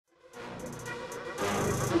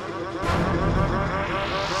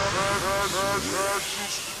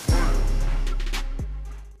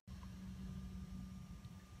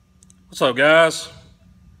What's up, guys?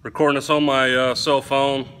 Recording this on my cell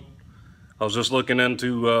phone. I was just looking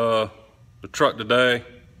into the truck today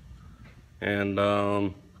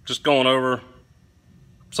and just going over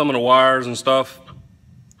some of the wires and stuff.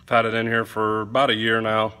 I've had it in here for about a year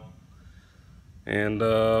now, and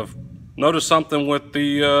noticed something with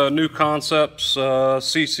the New Concepts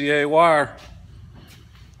CCA wire.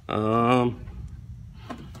 Let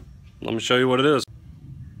me show you what it is.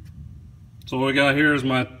 So what we got here is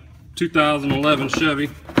my 2011 Chevy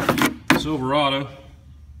Silverado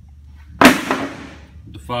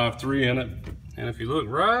with the 5.3 in it, and if you look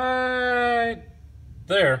right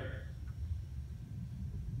there,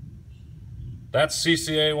 that's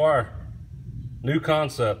CCA wire, New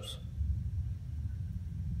Concepts,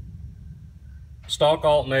 stock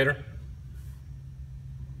alternator.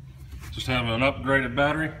 Just having an upgraded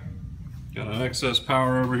battery, got an excess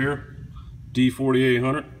power over here,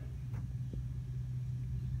 D4800.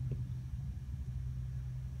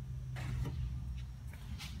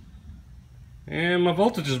 And my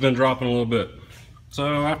voltage has been dropping a little bit.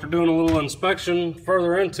 So after doing a little inspection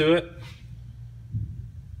further into it,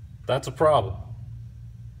 that's a problem.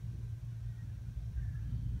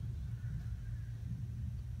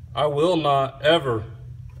 I will not ever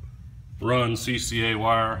run CCA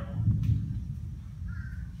wire,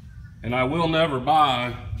 and I will never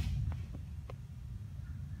buy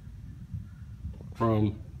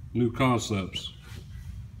from New Concepts.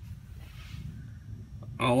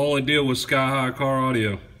 I'll only deal with Sky High Car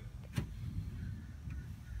Audio.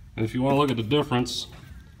 And if you want to look at the difference,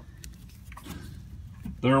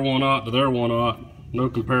 their 1/0 to their 1/0, no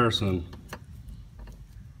comparison.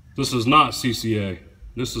 This is not CCA.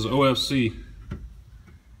 This is OFC.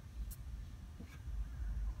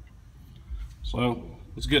 So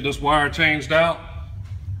let's get this wire changed out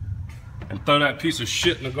and throw that piece of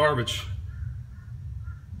shit in the garbage.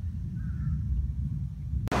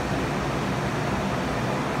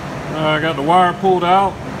 I got the wire pulled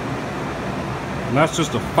out, and that's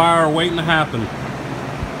just a fire waiting to happen.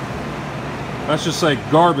 Let's just say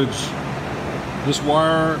garbage. This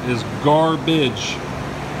wire is garbage.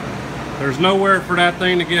 There's nowhere for that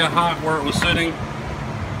thing to get hot where it was sitting.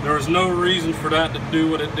 There was no reason for that to do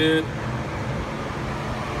what it did.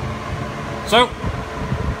 So,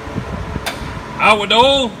 out with the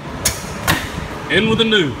old, in with the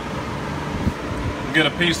new. Get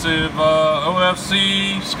a piece of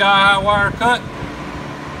OFC Sky High wire cut,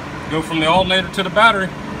 go from the alternator to the battery.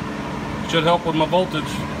 Should help with my voltage.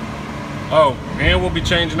 Oh, and we'll be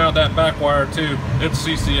changing out that back wire too. It's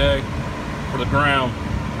CCA for the ground.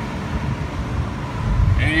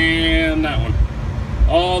 And that one.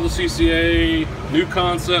 All the CCA New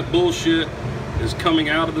Concept bullshit is coming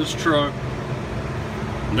out of this truck.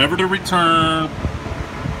 Never to return,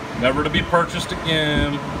 never to be purchased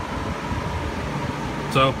again.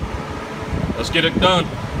 So, let's get it done.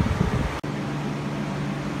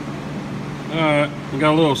 Alright, we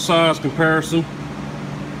got a little size comparison.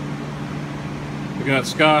 We got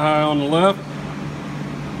Sky High on the left,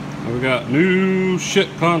 and we got New Shit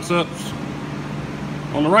Concepts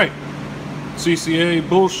on the right. CCA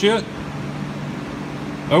bullshit,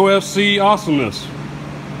 OFC awesomeness.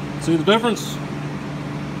 See the difference?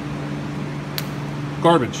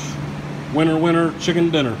 Garbage. Winner, winner, chicken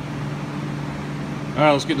dinner.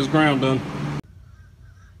 Alright, let's get this ground done.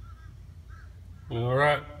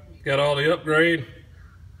 Alright, got all the upgrade.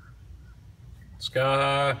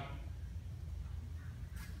 Sky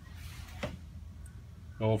High.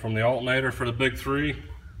 Going from the alternator for the big 3.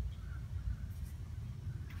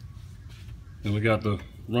 Then we got the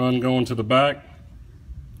run going to the back.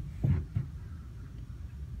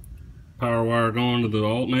 Power wire going to the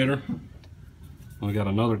alternator. We got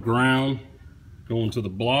another ground going to the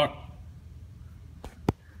block.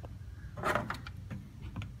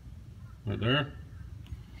 Right there.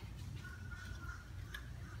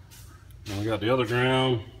 And we got the other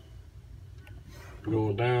ground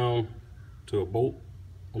going down to a bolt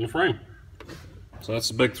on the frame. So that's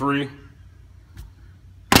the big 3.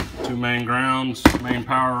 2 main grounds, main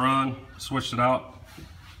power run. Switched it out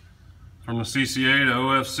from the CCA to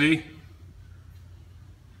OFC.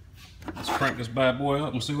 Let's crank this bad boy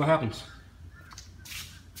up and see what happens.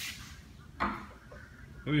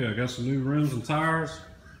 Oh yeah, I got some new rims and tires.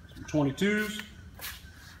 22s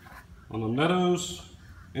on the Nettos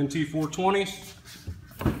NT 420s.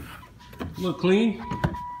 Look clean. All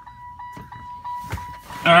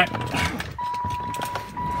right.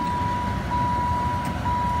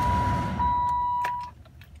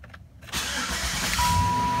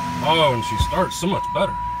 Oh, and she starts so much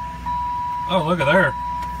better. Oh, look at there.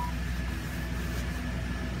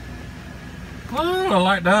 Oh, I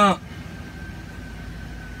like that.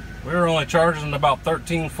 We were only charging about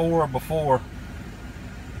 13.4 before.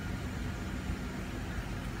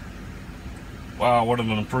 Wow, what an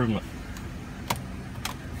improvement.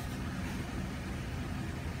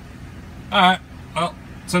 Alright, well,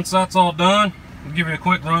 since that's all done, I'll give you a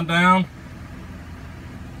quick rundown.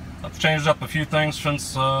 I've changed up a few things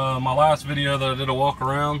since my last video that I did a walk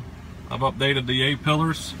around. I've updated the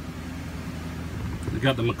A-pillars. We've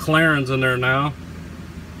got the McLarens in there now.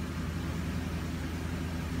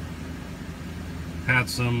 Had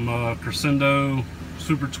some Crescendo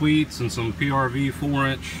Super Tweets and some PRV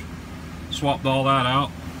 4-inch. Swapped all that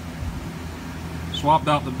out. Swapped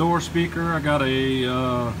out the door speaker. I got a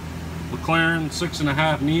McLaren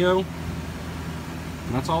 6.5 Neo. And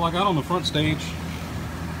that's all I got on the front stage.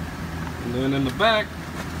 And then in the back,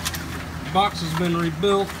 the box has been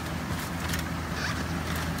rebuilt.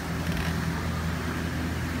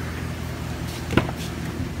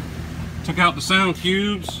 Took out the sound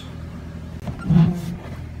cubes.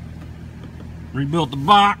 Rebuilt the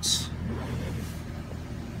box.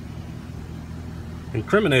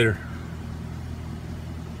 Incriminator.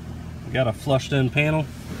 Got a flushed in panel.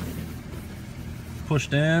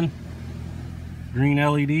 Pushed in. Green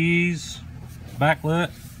LEDs.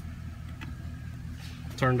 Backlit.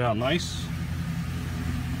 Turned out nice.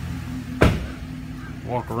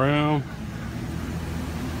 Walk around.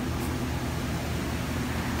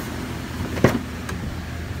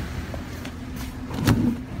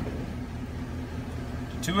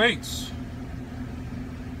 Two 8s.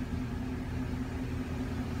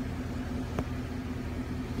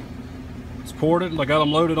 It's ported. I got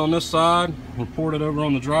them loaded on this side. We're ported over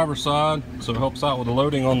on the driver's side, so it helps out with the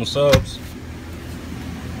loading on the subs.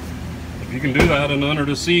 If you can do that and under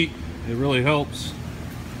the seat, it really helps.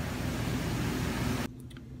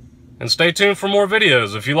 And stay tuned for more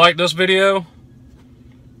videos. If you like this video,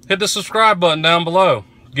 hit the subscribe button down below.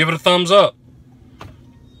 Give it a thumbs up.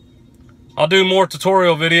 I'll do more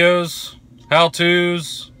tutorial videos,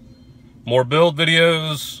 how-tos, more build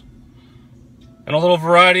videos, and a little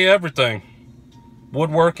variety of everything.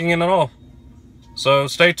 Woodworking and all. So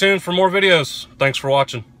stay tuned for more videos. Thanks for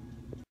watching.